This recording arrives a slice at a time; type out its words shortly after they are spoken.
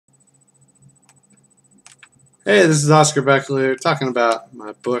Hey, this is Oscar Baechler talking about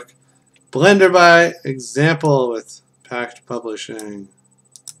my book, Blender by Example with Pact Publishing.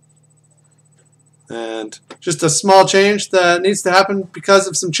 And just a small change that needs to happen because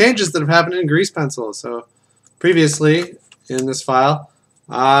of some changes that have happened in Grease Pencil. So previously in this file,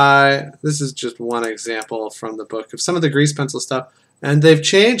 this is just one example from the book of some of the Grease Pencil stuff. And they've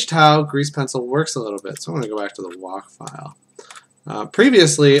changed how Grease Pencil works a little bit. So I'm going to go back to the walk file.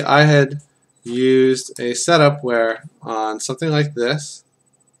 Previously, I had used a setup where on something like this,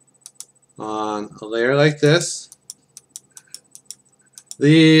 on a layer like this,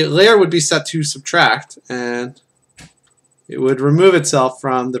 the layer would be set to subtract and it would remove itself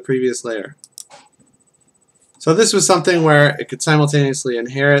from the previous layer. So this was something where it could simultaneously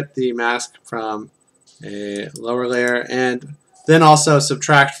inherit the mask from a lower layer and then also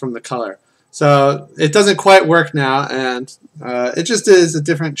subtract from the color. So it doesn't quite work now, and it just is a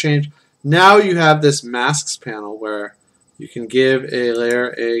different change. Now you have this masks panel where you can give a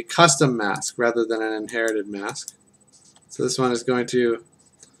layer a custom mask rather than an inherited mask. So this one is going to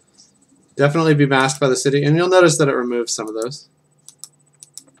definitely be masked by the city, and you'll notice that it removes some of those.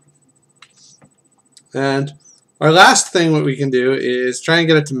 And our last thing what we can do is try and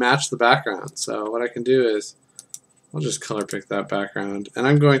get it to match the background. So what I can do is I'll just color pick that background, and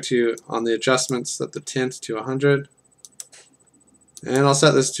I'm going to, on the adjustments, set the tint to 100, and I'll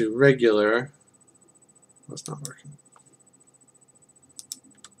set this to regular. That's not working.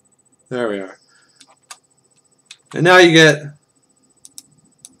 There we are. And now you get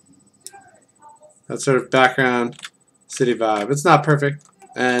that sort of background city vibe. It's not perfect,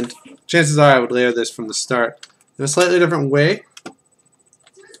 and chances are I would layer this from the start in a slightly different way,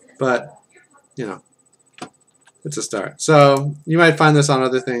 but you know, it's a start. So you might find this on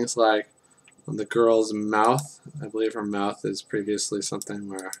other things like on the girl's mouth. I believe her mouth is previously something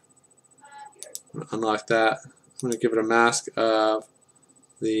where I'm going to unlock that. I'm going to give it a mask of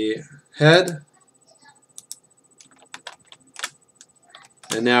the head.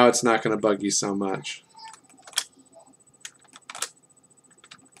 And now it's not going to bug you so much.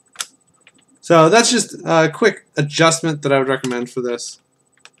 So that's just a quick adjustment that I would recommend for this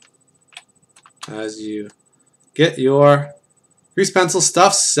as you get your Grease Pencil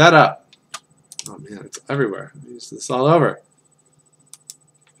stuff set up. Oh man, it's everywhere. Use this all over.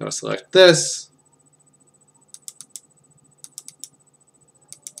 Gotta select this.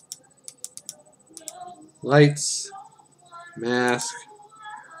 Lights, mask,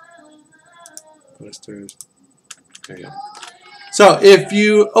 posters. There you go. So if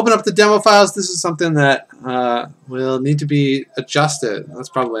you open up the demo files, this is something that will need to be adjusted. That's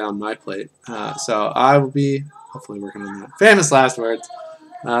probably on my plate. So I will be hopefully working on that. Famous last words.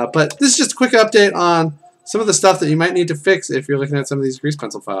 But this is just a quick update on some of the stuff that you might need to fix if you're looking at some of these Grease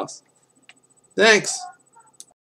Pencil files. Thanks!